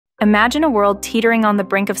Imagine a world teetering on the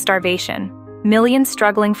brink of starvation, millions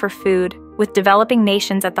struggling for food, with developing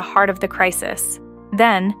nations at the heart of the crisis.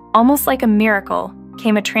 Then, almost like a miracle,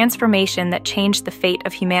 came a transformation that changed the fate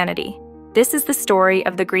of humanity. This is the story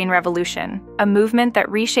of the Green Revolution, a movement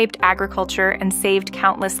that reshaped agriculture and saved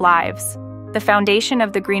countless lives. The foundation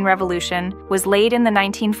of the Green Revolution was laid in the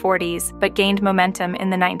 1940s but gained momentum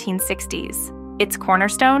in the 1960s. Its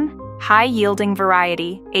cornerstone? High-yielding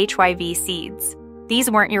variety, HYV seeds. These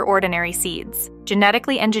weren't your ordinary seeds.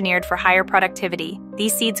 Genetically engineered for higher productivity,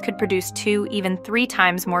 these seeds could produce 2, even 3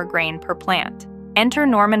 times more grain per plant. Enter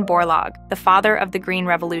Norman Borlaug, the father of the Green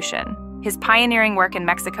Revolution. His pioneering work in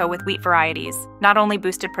Mexico with wheat varieties not only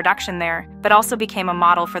boosted production there, but also became a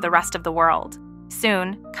model for the rest of the world.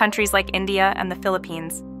 Soon, countries like India and the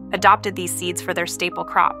Philippines adopted these seeds for their staple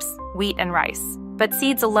crops, wheat and rice. But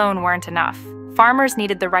seeds alone weren't enough. Farmers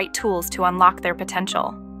needed the right tools to unlock their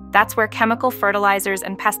potential. That's where chemical fertilizers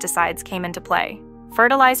and pesticides came into play.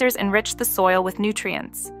 Fertilizers enriched the soil with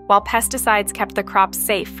nutrients, while pesticides kept the crops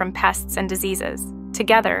safe from pests and diseases.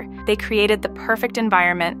 Together, they created the perfect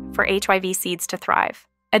environment for HYV seeds to thrive.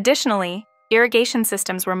 Additionally, irrigation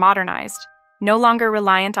systems were modernized. No longer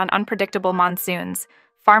reliant on unpredictable monsoons,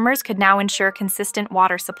 farmers could now ensure consistent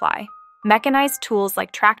water supply. Mechanized tools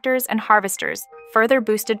like tractors and harvesters further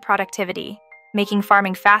boosted productivity, making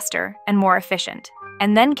farming faster and more efficient.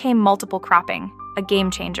 And then came multiple cropping, a game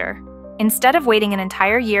changer. Instead of waiting an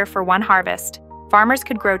entire year for one harvest, farmers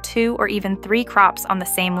could grow 2 or even 3 crops on the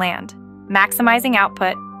same land, maximizing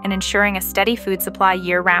output and ensuring a steady food supply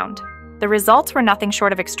year-round. The results were nothing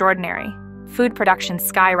short of extraordinary. Food production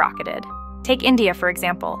skyrocketed. Take India, for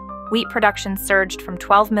example. Wheat production surged from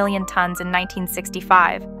 12 million tons in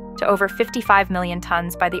 1965 to over 55 million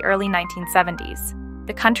tons by the early 1970s.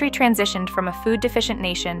 The country transitioned from a food-deficient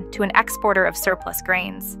nation to an exporter of surplus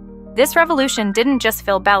grains. This revolution didn't just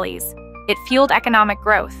fill bellies, it fueled economic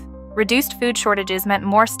growth. Reduced food shortages meant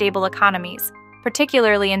more stable economies,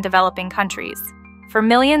 particularly in developing countries. For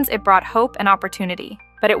millions, it brought hope and opportunity,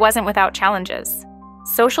 but it wasn't without challenges.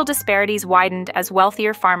 Social disparities widened as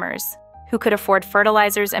wealthier farmers, who could afford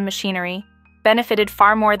fertilizers and machinery, benefited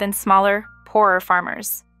far more than smaller, poorer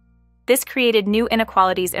farmers. This created new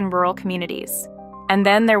inequalities in rural communities. And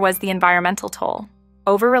then there was the environmental toll.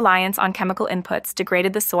 Over-reliance on chemical inputs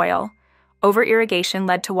degraded the soil, over-irrigation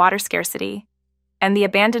led to water scarcity, and the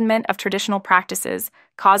abandonment of traditional practices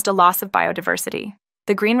caused a loss of biodiversity.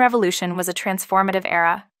 The Green Revolution was a transformative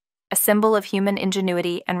era, a symbol of human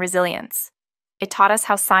ingenuity and resilience. It taught us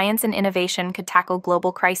how science and innovation could tackle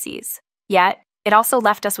global crises. Yet, it also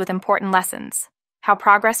left us with important lessons: how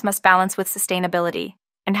progress must balance with sustainability,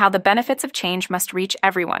 and how the benefits of change must reach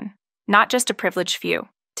everyone, not just a privileged few.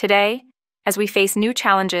 Today, as we face new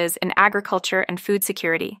challenges in agriculture and food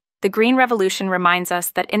security, the Green Revolution reminds us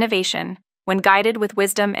that innovation, when guided with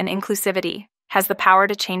wisdom and inclusivity, has the power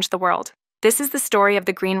to change the world. This is the story of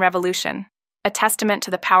the Green Revolution, a testament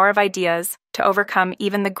to the power of ideas to overcome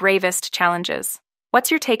even the gravest challenges.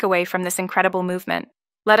 What's your takeaway from this incredible movement?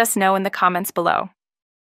 Let us know in the comments below.